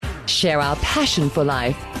Share our passion for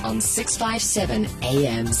life on 657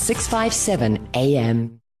 AM. 657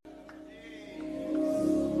 AM.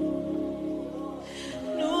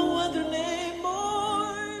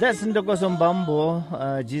 That's Ntokozo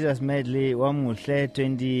Mbambo, Jesus Medley, Wamuhle,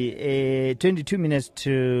 22 minutes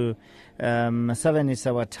to 7 is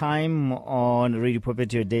our time on Radio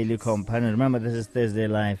Pulpit, your daily companion. Remember, this is Thursday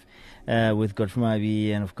Live with Godfrey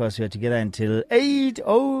Mabi, and of course we are together until 8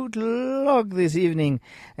 o'clock this evening.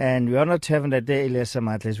 And we are not having that day. Elias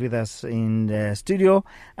Samatla is with us in the studio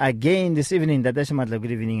again this evening. Dade Samatla, good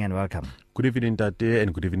evening and welcome. Good evening, Dade,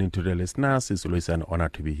 and good evening to the listeners. It's always an honor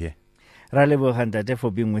to be here. Ralebo Handate for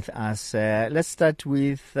being with us. Let's start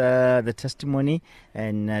with the testimony.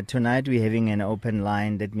 And tonight we're having an open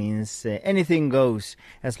line. That means anything goes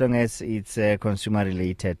as long as it's a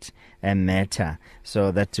consumer-related matter.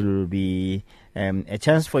 So that will be a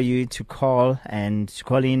chance for you to call in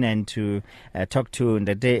and to talk to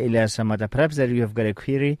Dade Elias Samata. Perhaps that you have got a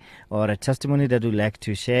query or a testimony that you'd like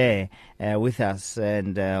to share with us,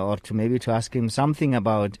 and or to maybe to ask him something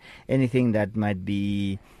about anything that might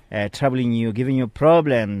be troubling you, giving you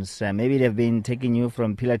problems. Maybe they've been taking you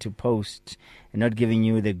from pillar to post and not giving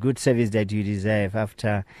you the good service that you deserve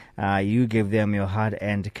after you gave them your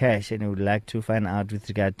hard-earned cash, and you would like to find out with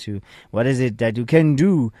regard to what is it that you can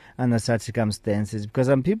do under such circumstances. Because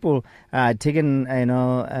some people are taken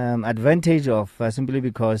advantage of simply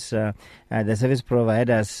because the service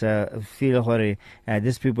providers feel sorry,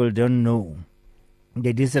 these people don't know.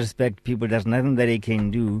 They disrespect people. There's nothing that they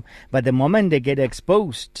can do. But the moment they get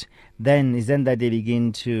exposed, then is then that they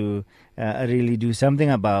begin to really do something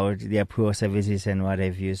about their poor services and what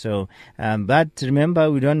have you. So, but remember,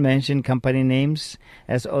 we don't mention company names.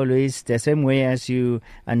 As always, the same way as you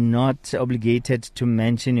are not obligated to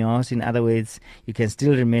mention yours. In other words, you can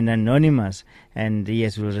still remain anonymous. And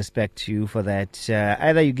yes, we'll respect you for that.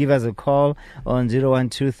 Either you give us a call on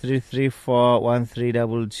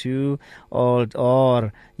 01233341322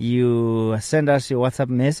 or you send us your WhatsApp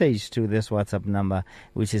message to this WhatsApp number,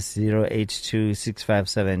 which is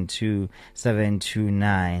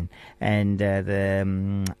 08265722729. And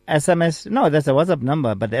the SMS, no, that's a WhatsApp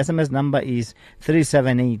number, but the SMS number is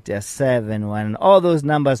 37871. All those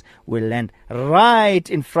numbers will land right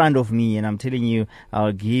in front of me, and I'm telling you,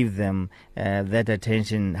 I'll give them that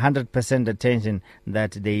attention, 100% attention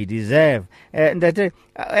that they deserve. And that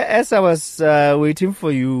as I was waiting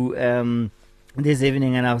for you this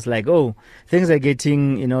evening, and I was like, oh, things are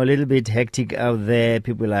getting, a little bit hectic out there.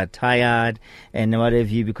 People are tired and what have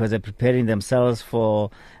you, because they're preparing themselves for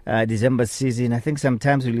December season. I think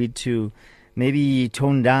sometimes we need to maybe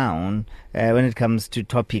tone down when it comes to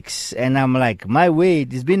topics. And I'm like, my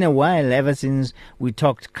wait, it's been a while ever since we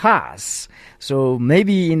talked cars. So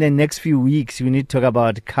maybe in the next few weeks we need to talk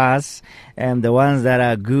about cars and the ones that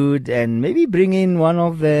are good, and maybe bring in one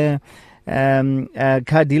of the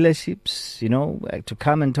car dealerships, to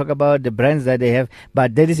come and talk about the brands that they have.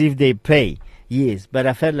 But that is if they pay. Yes, but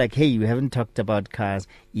I felt like, hey, we haven't talked about cars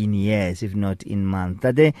in years, if not in months.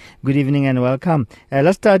 Dade, good evening and welcome.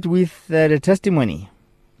 Let's start with the testimony.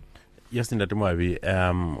 Yes, Ndate Moabi,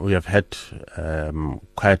 we have had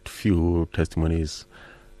quite few testimonies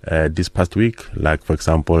this past week, like, for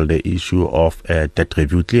example, the issue of debt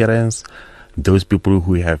review clearance. Those people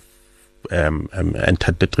who have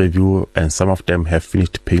entered debt review, and some of them have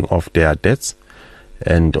finished paying off their debts,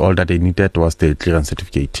 and all that they needed was the clearance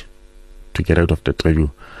certificate to get out of debt review.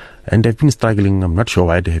 And they've been struggling. I'm not sure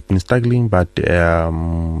why they have been struggling, but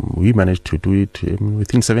we managed to do it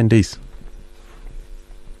within 7 days.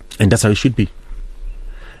 And that's how it should be.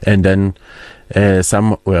 And then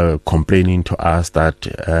some were complaining to us that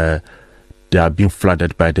they are being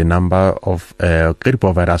flooded by the number of credit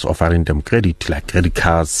providers offering them credit, like credit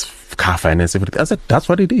cards, car finance, everything. I said, that's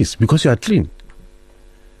what it is, because you are clean.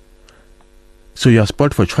 So you are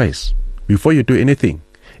spoiled for choice. Before you do anything,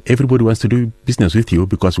 everybody wants to do business with you,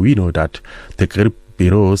 because we know that the credit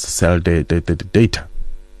bureaus sell the data.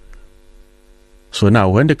 So now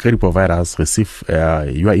when the credit providers receive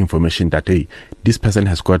your information that, hey, this person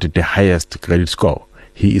has got the highest credit score,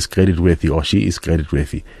 he is credit worthy or she is credit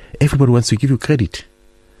worthy, everybody wants to give you credit.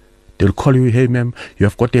 They'll call you, hey, ma'am, you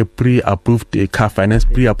have got a pre-approved car finance,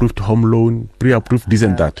 pre-approved home loan, pre-approved this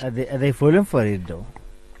and that. Are they falling for it, though?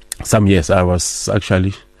 Some, yes. I was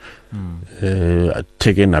actually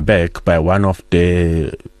taken aback by one of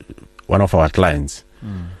our clients.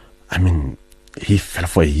 I mean, he fell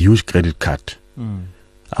for a huge credit card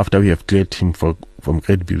after we have cleared him from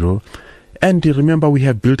credit bureau. And remember, we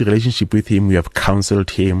have built a relationship with him. We have counseled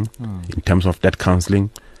him in terms of that counseling.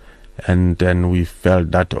 And then we felt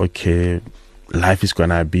that, okay, life is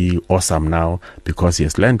gonna be awesome now because he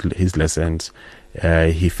has learned his lessons.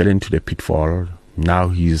 He fell into the pitfall. Now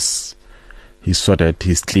he's sorted,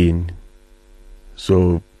 he's clean,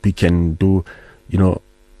 so he can do,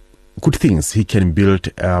 good things. He can build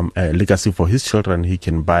a legacy for his children. He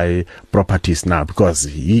can buy properties now because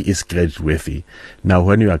he is credit worthy. Now,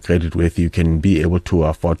 when you are credit worthy, you can be able to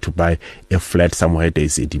afford to buy a flat somewhere there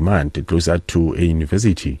is a demand closer to a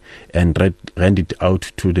university and rent it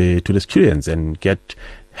out to the students and get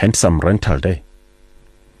handsome rental there.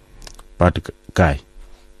 But guy,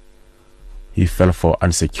 he fell for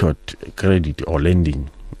unsecured credit or lending,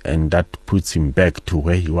 and that puts him back to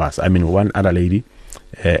where he was. I mean, one other lady,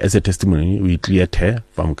 as a testimony, we cleared her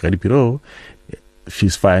from credit bureau.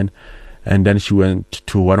 She's fine. And then she went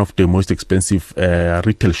to one of the most expensive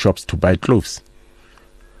retail shops to buy clothes.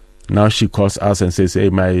 Now she calls us and says, "Hey,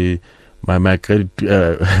 my credit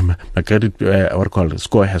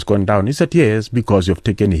score has gone down." He said, "Yes, because you've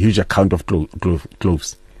taken a huge account of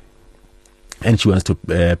clothes." And she wants to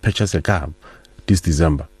purchase a car this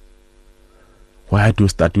December. Why do you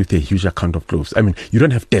start with a huge account of clothes? I mean, you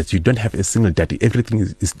don't have debts. You don't have a single debt. Everything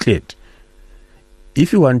is cleared.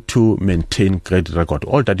 If you want to maintain credit record,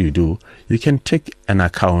 all that you do, you can take an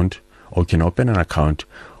account or you can open an account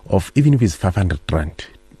of, even if it's 500 rand.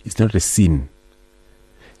 It's not a sin.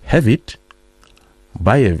 Have it,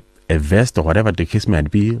 buy a vest or whatever the case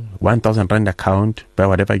might be, 1,000 rand account, buy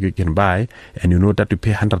whatever you can buy, and you know that you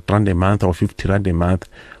pay 100 rand a month or 50 rand a month.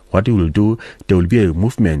 What you will do, there will be a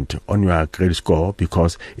movement on your credit score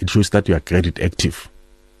because it shows that you are credit active.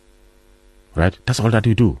 Right? That's all that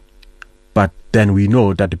you do. But then we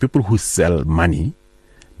know that the people who sell money,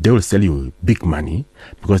 they will sell you big money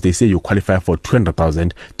because they say you qualify for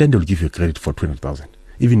 200,000, then they'll give you credit for 200,000.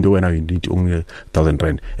 Even though now you need only 1,000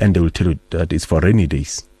 rand, and they will tell you that it's for rainy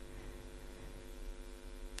days.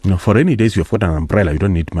 For rainy days, you've got an umbrella, you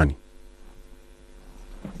don't need money.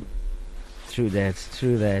 True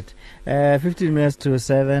that. 15 minutes to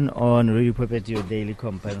 7 on Radio Puppet, your daily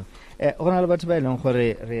company. Ona le batho ba ileng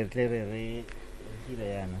gore re hile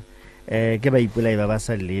yana. Ke ba ipolai ba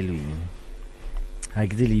sa lelweng. Ha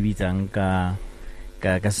ke le bitsang ka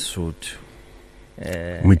Sesotho.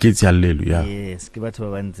 Moketsi a lelu, yeah. Yes, ke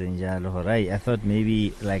batho ba bantseng jalo gore I thought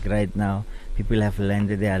maybe like right now people have learned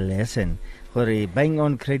their lesson. Gore buying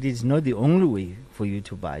on credit is not the only way for you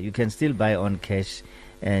to buy. You can still buy on cash.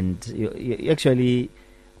 And you actually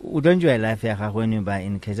don't enjoy life when you buy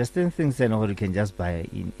in cash. I still think that you can just buy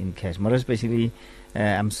in cash. More especially,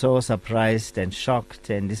 I'm so surprised and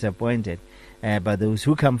shocked and disappointed by those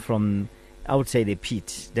who come from outside the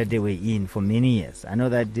pit that they were in for many years. I know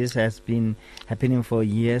that this has been happening for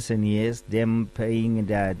years and years, them paying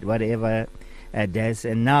that whatever debts.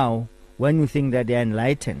 And now, when you think that they're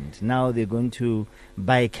enlightened, now they're going to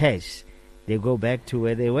buy cash, they go back to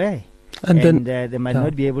where they were. And then they might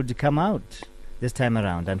not be able to come out this time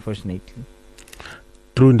around, unfortunately.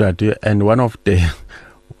 True that, and one of the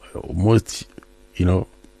most,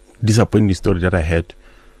 disappointing story that I had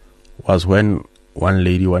was when one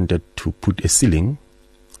lady wanted to put a ceiling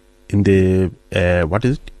in the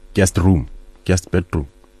guest bedroom.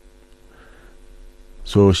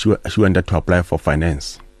 So she wanted to apply for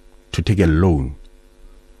finance to take a loan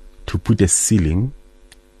to put a ceiling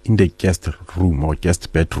in the guest room or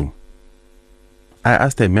guest bedroom. I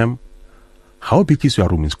asked her, "Ma'am, how big is your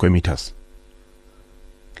room in square meters?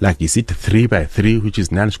 Like, is it 3 by 3, which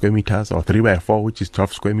is 9 square meters, or 3 by 4, which is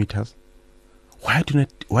 12 square meters? Why do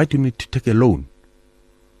you need to take a loan?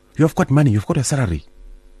 You have got money, you've got a salary.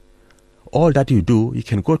 All that you do, you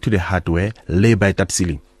can go to the hardware, lay by that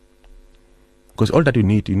ceiling. Because all that you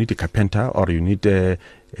need a carpenter, or you need a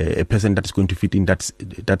person that's going to fit in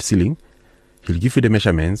that ceiling. He'll give you the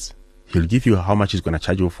measurements. He'll give you how much he's going to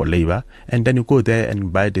charge you for labor, and then you go there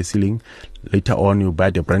and buy the ceiling. Later on, you buy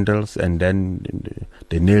the brindles and then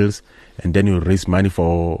the nails, and then you raise money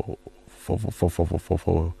for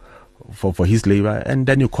his labor, and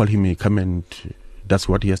then you call him, he come and that's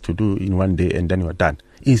what he has to do in one day, and then you are done.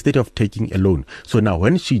 Instead of taking a loan. So now,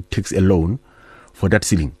 when she takes a loan for that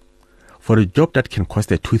ceiling, for a job that can cost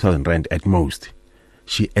her 2,000 rand at most,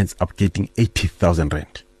 she ends up getting 80,000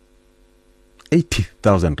 rand.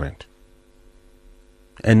 80,000 rand.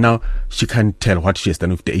 And now she can't tell what she has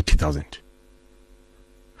done with the 80,000.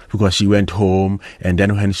 Because she went home, and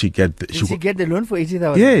then when she get Did she get the loan for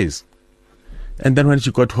 80,000? Yes. And then when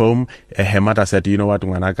she got home, her mother said, "You know what,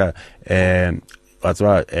 Mwanaka,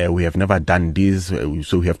 we have never done this,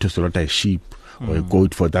 so we have to slaughter a sheep or a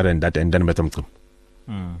goat for that and that, and then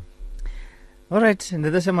All right,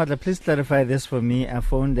 Ndadasha, please clarify this for me. I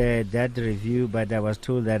phoned that review, but I was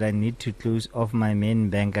told that I need to close off my main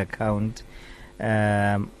bank account.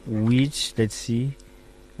 which, let's see,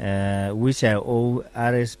 which I owe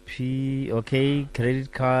RSP, okay,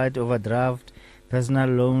 credit card, overdraft, personal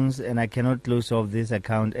loans, and I cannot close off this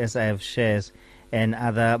account as I have shares and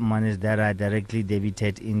other monies that are directly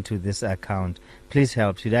debited into this account. Please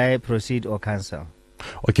help. Should I proceed or cancel?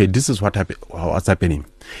 Okay, this is what's happening.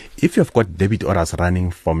 If you've got debit orders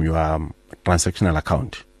running from your transactional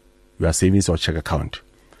account, your savings or check account,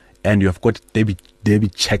 and you have got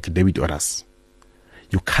debit orders,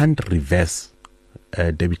 you can't reverse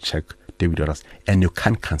debit orders, and you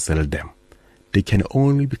can't cancel them. They can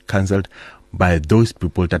only be cancelled by those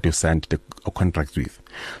people that you signed the contract with.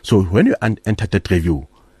 So when you enter debt review,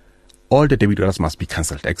 all the debit orders must be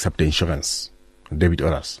cancelled except the insurance debit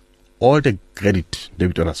orders. All the credit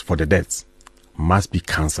debit orders for the debts must be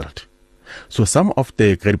cancelled. So some of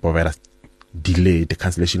the credit providers delay the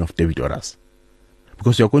cancellation of debit orders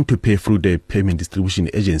because you're going to pay through the payment distribution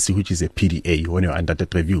agency, which is a PDA, when you're under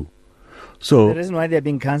debt review. So the reason why they're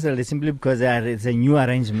being cancelled is simply because it's a new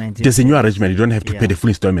arrangement. There's a new arrangement. You don't have to pay the full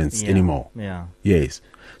installments anymore. Yeah. Yes.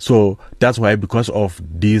 So that's why, because of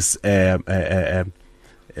this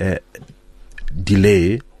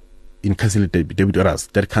delay in cancelling debit orders,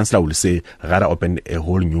 that councillor will say, rather open a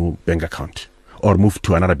whole new bank account or move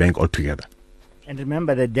to another bank altogether. And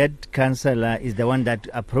remember, the debt counsellor is the one that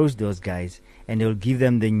approached those guys, and they'll give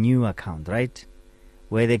them the new account, right?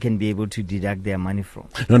 Where they can be able to deduct their money from.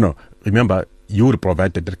 No. Remember, you will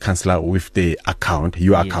provide the debt counsellor with the account,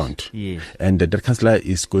 your account. Yes. And the debt counsellor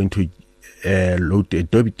is going to load a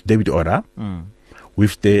debit order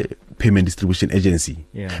with the payment distribution agency.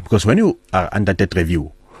 Yeah. Because when you are under debt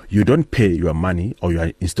review, you don't pay your money or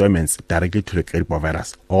your installments directly to the credit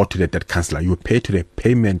providers or to the debt counsellor. You pay to the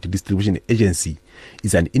payment distribution agency.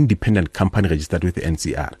 It's an independent company registered with the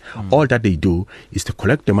NCR. All that they do is to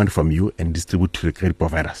collect the money from you and distribute to the credit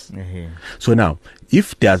providers. So now,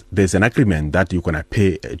 if there's an agreement that you're going to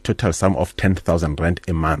pay a total sum of 10,000 rand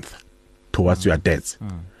a month towards your debts,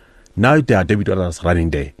 now there are debit orders running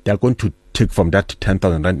there. They're going to take from that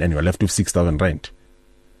 10,000 rand and you're left with 6,000 rand.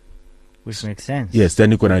 Which makes sense. Yes,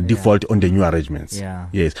 then you're going to default on the new arrangements. Yeah.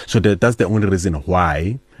 Yes. So that's the only reason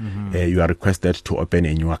why you are requested to open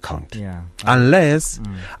a new account. Yeah. Unless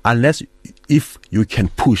if you can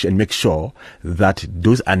push and make sure that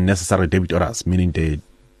those unnecessary debit orders, meaning the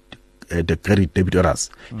credit debit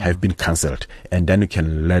orders, have been cancelled, and then you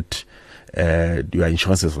can let your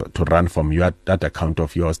insurances to run from that account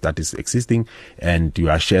of yours that is existing, and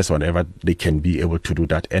your shares, whatever, they can be able to do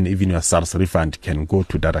that, and even your SARS refund can go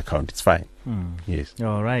to that account. It's fine. Yes.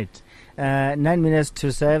 All right. 9 minutes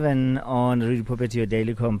to 7 on Radio Property, your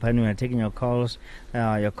daily companion. We're taking your calls,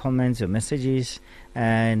 your comments, your messages,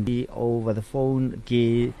 and be over the phone.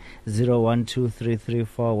 Ge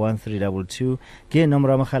 0123341322. Ge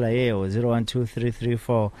number makhala yeo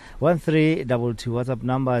 0123341322. WhatsApp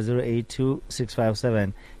number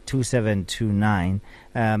 0826572729.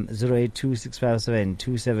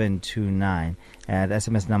 0826572729. The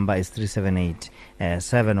SMS number is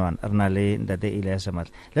 37871.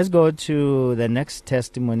 Let's go to the next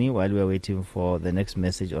testimony while we're waiting for the next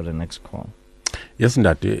message or the next call. Yes, and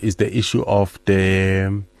that is the issue of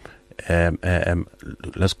the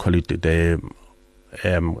let's call it the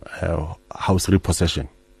house repossession.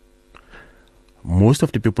 Most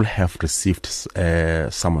of the people have received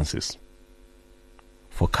summonses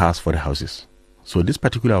for cars for the houses. So this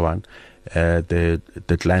particular one,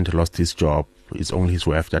 the client lost his job. It's only his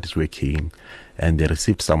wife that is working, and they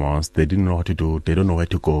received summons. They didn't know what to do. They don't know where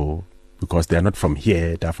to go because they are not from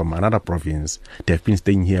here. They are from another province. They have been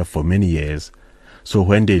staying here for many years. So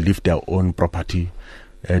when they leave their own property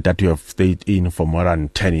that you have stayed in for more than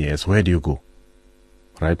 10 years, where do you go?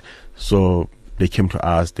 Right? So they came to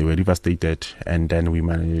us. They were devastated, and then we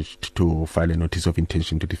managed to file a notice of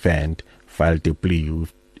intention to defend, filed a plea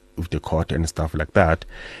with the court and stuff like that.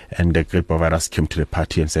 And the credit providers came to the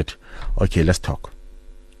party and said, okay, let's talk.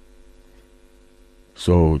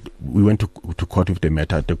 So we went to court with the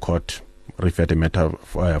matter. The court referred the matter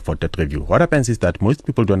for debt review. What happens is that most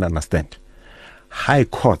people don't understand. High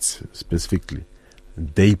courts specifically,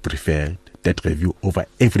 they prefer debt review over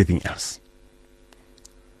everything else.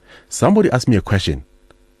 Somebody asked me a question,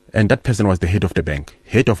 and that person was the head of the bank,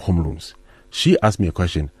 head of home loans. She asked me a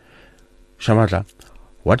question, Shamadla,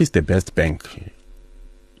 what is the best bank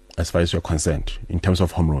as far as you're concerned in terms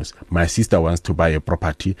of home loans? My sister wants to buy a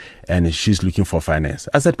property and she's looking for finance.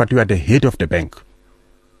 I said, but you are the head of the bank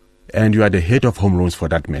and you are the head of home loans for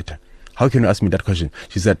that matter. How can you ask me that question?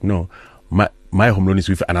 She said, no, my home loan is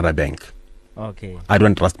with another bank. Okay. I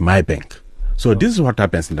don't trust my bank. So this is what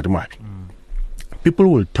happens in the market. People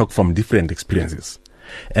will talk from different experiences.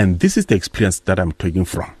 And this is the experience that I'm talking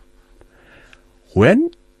from.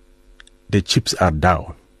 When the chips are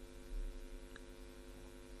down,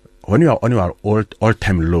 when you are on your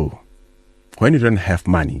all-time low, when you don't have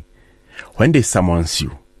money, when they summons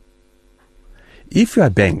you, if your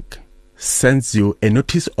bank sends you a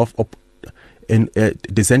notice of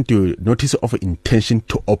they send you a notice of intention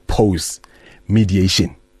to oppose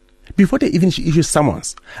mediation, before they even issue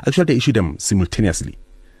summons, actually they issue them simultaneously.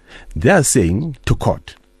 They are saying to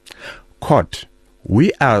court,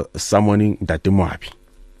 we are summoning Date Moabi,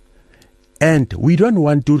 and we don't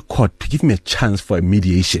want to court to give me a chance for a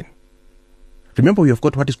mediation. Remember, we have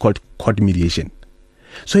got what is called court mediation.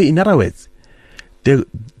 So in other words, the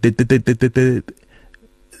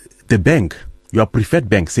bank, your preferred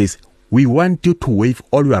bank, says, we want you to waive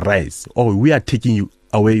all your rights, or we are taking you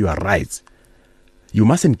away your rights. You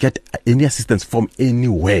mustn't get any assistance from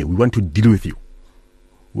anywhere. We want to deal with you.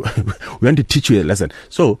 We want to teach you a lesson.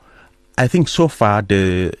 So I think so far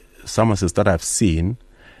the summonses that I've seen,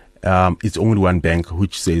 it's only one bank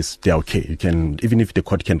which says they're okay. You can, even if the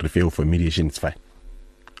court can refer you for mediation, it's fine.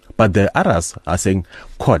 But the others are saying,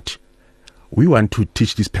 court, we want to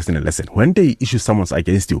teach this person a lesson. When they issue summons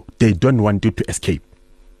against you, they don't want you to escape.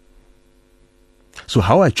 So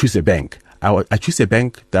how I choose a bank? I choose a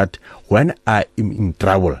bank that when I am in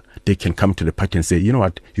trouble, they can come to the party and say, you know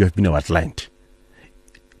what, you have been our client.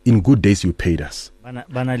 In good days, you paid us. Bana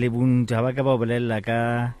lebuntu habaka ba bolela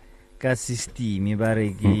ka system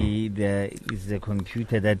there is a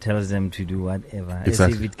computer that tells them to do whatever.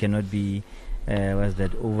 Exactly. As if it cannot be was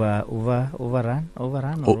that overrun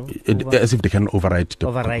as if they can override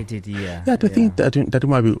it, yeah. Yeah, the thing that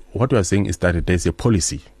might be what we are saying is that there's a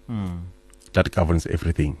policy that governs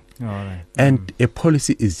everything. All right. And a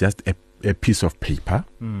policy is just a piece of paper,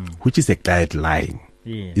 which is a guideline.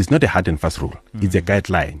 Yeah. It's not a hard and fast rule. It's a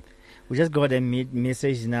guideline. We just got a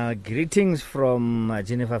message now. Greetings from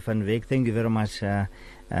Jennifer van Wyk. Thank you very much,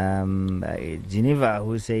 Geneva,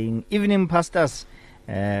 who's saying, evening pastors.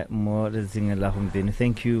 Thank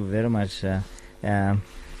you very much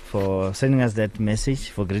for sending us that message,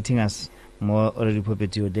 for greeting us. More already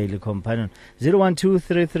put your daily companion.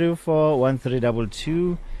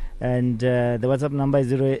 012-334-1322 and the WhatsApp number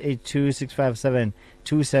is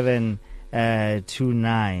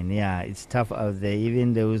 082-657-2729. Yeah, it's tough out there.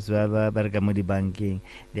 Even those who have Bargamudi banking,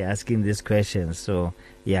 they're asking these questions. So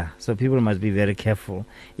yeah, so people must be very careful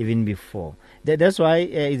even before. That's why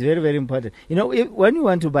it's very, very important. You know, when you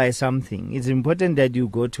want to buy something, it's important that you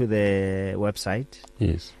go to the website.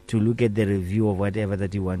 Yes. To look at the review of whatever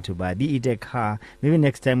that you want to buy. Be it a car. Maybe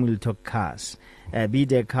next time we'll talk cars. Be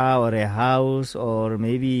it a car or a house, or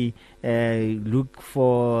maybe look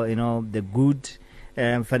for, the good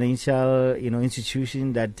financial,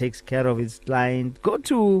 institution that takes care of its client. Go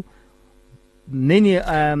to many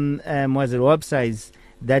websites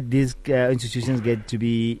that these institutions get to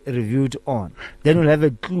be reviewed on. Then you'll have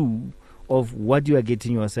a clue of what you are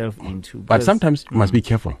getting yourself into. But sometimes you must be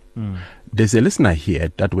careful. There's a listener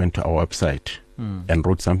here that went to our website and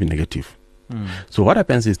wrote something negative. So what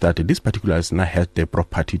happens is that this particular listener had the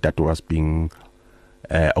property that was being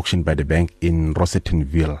auctioned by the bank in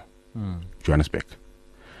Rosettenville, Johannesburg.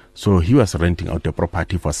 So he was renting out the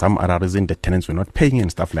property for some other reason. The tenants were not paying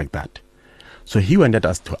and stuff like that. So he wanted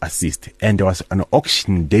us to assist, and there was an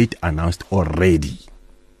auction date announced already,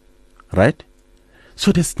 right?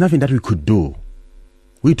 So there's nothing that we could do.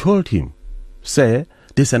 We told him, sir,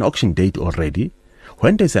 there's an auction date already.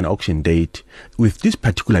 When there's an auction date with this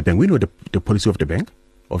particular bank, we know the policy of the bank,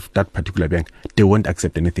 of that particular bank, they won't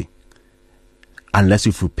accept anything unless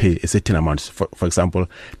if you pay a certain amount. For example,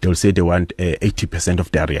 they'll say they want 80%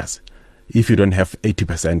 of the arrears. If you don't have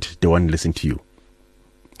 80%, they won't listen to you,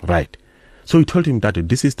 right? So we told him that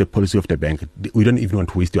this is the policy of the bank. We don't even want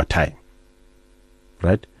to waste your time,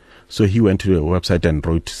 right? So he went to the website and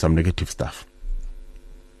wrote some negative stuff.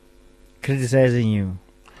 Criticizing you.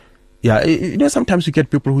 Yeah, sometimes you get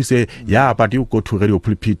people who say, yeah, but you go to Radio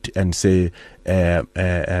Pulpit and say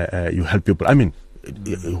you help people. I mean,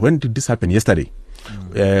 when did this happen? Yesterday.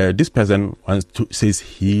 This person says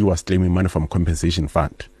he was claiming money from compensation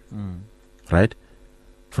fund, right?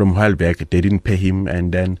 From a while back, they didn't pay him,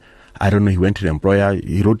 and then I don't know, he went to the employer,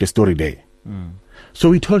 he wrote the story there. So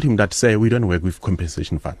we told him that, say, we don't work with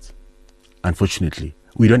compensation funds. Unfortunately,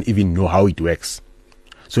 we don't even know how it works.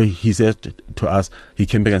 So he said to us, he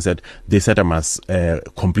came back and said, they said I must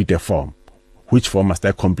complete a form. Which form must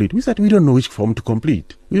I complete? We said, we don't know which form to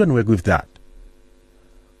complete. We don't work with that.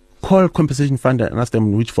 Call compensation fund and ask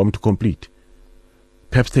them which form to complete.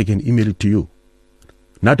 Perhaps they can email it to you.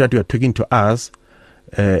 Now that you are talking to us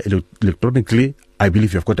electronically, I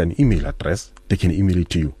believe you've got an email address. They can email it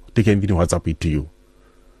to you. They can even WhatsApp it to you.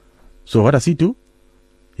 So what does he do?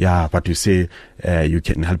 Yeah, but you say you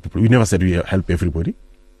can help people. We never said we help everybody.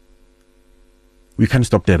 We can't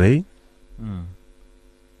stop the rain.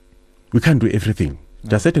 We can't do everything. No.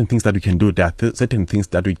 There are certain things that we can do. There are certain things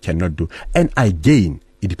that we cannot do. And again,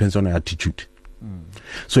 it depends on our attitude.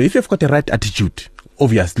 So if you've got the right attitude,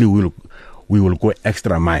 obviously we will go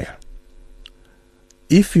extra mile.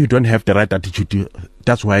 If you don't have the right attitude,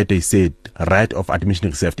 that's why they said right of admission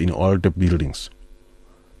reserved in all the buildings.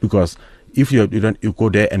 Because if you go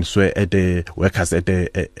there and swear at the workers at the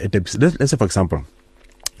let's say for example,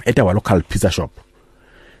 at our local pizza shop,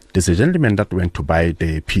 there's a gentleman that went to buy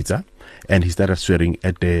the pizza and he started swearing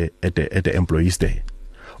at the employees there,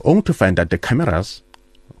 only to find that the cameras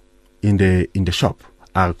in the shop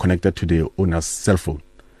are connected to the owner's cell phone.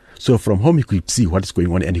 So from home he could see what is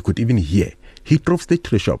going on and he could even hear. He drove straight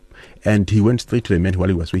to the shop and he went straight to the man while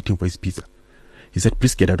he was waiting for his pizza. He said,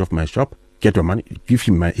 "Please get out of my shop, get your money, give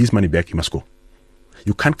him his money back, he must go.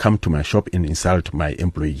 You can't come to my shop and insult my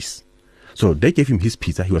employees." So they gave him his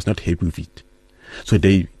pizza, he was not happy with it. So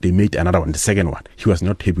they made another one, the second one. He was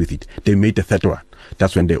not happy with it. They made the third one.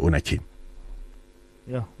 That's when the owner came.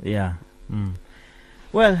 Yeah.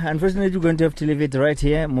 Well, unfortunately, we're going to have to leave it right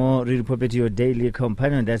here. More Radio Pulpit, your daily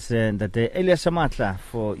companion. That's the Elias Shamatla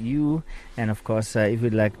for you. And of course, if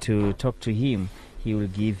you'd like to talk to him, he'll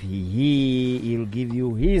give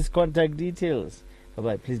you his contact details.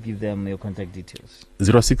 Bye-bye. Please give them your contact details.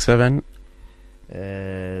 067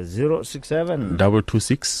 067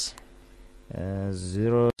 226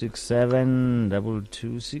 067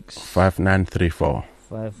 226 5934.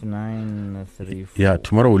 5934. Yeah,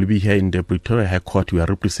 tomorrow we'll be here in the Pretoria High Court. We are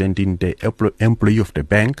representing the employee of the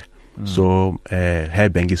bank. So her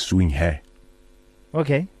bank is suing her.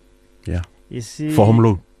 Okay. Yeah. You see, for home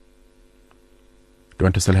loan. They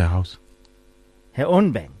want to sell her house. Her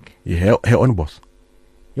own bank. Yeah, her own boss.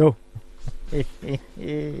 Yo. I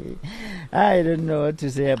don't know what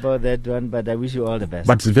to say about that one, but I wish you all the best.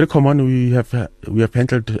 But it's very common. We have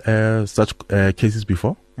handled such cases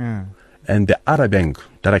before. And the other bank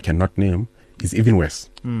that I cannot name is even worse.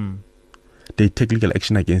 They take legal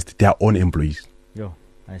action against their own employees. Yo,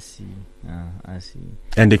 I see.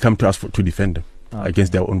 And they come to us to defend them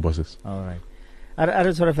against their own bosses. All right.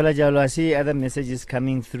 I see other messages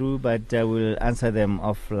coming through, but we'll answer them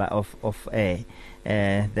off air.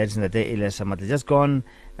 That's in the day, Elias Shamatla. Just gone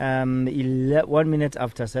 1 minute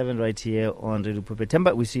after 7 right here on Radio Pulpit.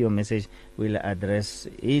 Temba, we see your message. We'll address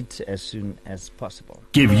it as soon as possible.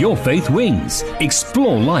 Give your faith wings.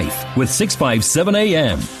 Explore life with 657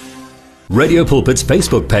 AM. Radio Pulpit's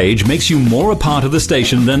Facebook page makes you more a part of the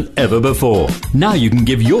station than ever before. Now you can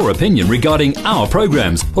give your opinion regarding our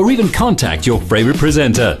programs or even contact your favorite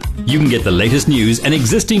presenter. You can get the latest news and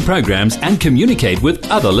existing programs and communicate with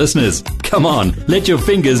other listeners. Come on, let your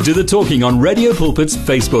fingers do the talking on Radio Pulpit's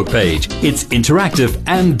Facebook page. It's interactive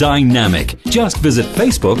and dynamic. Just visit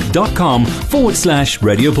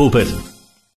facebook.com/Radio Pulpit.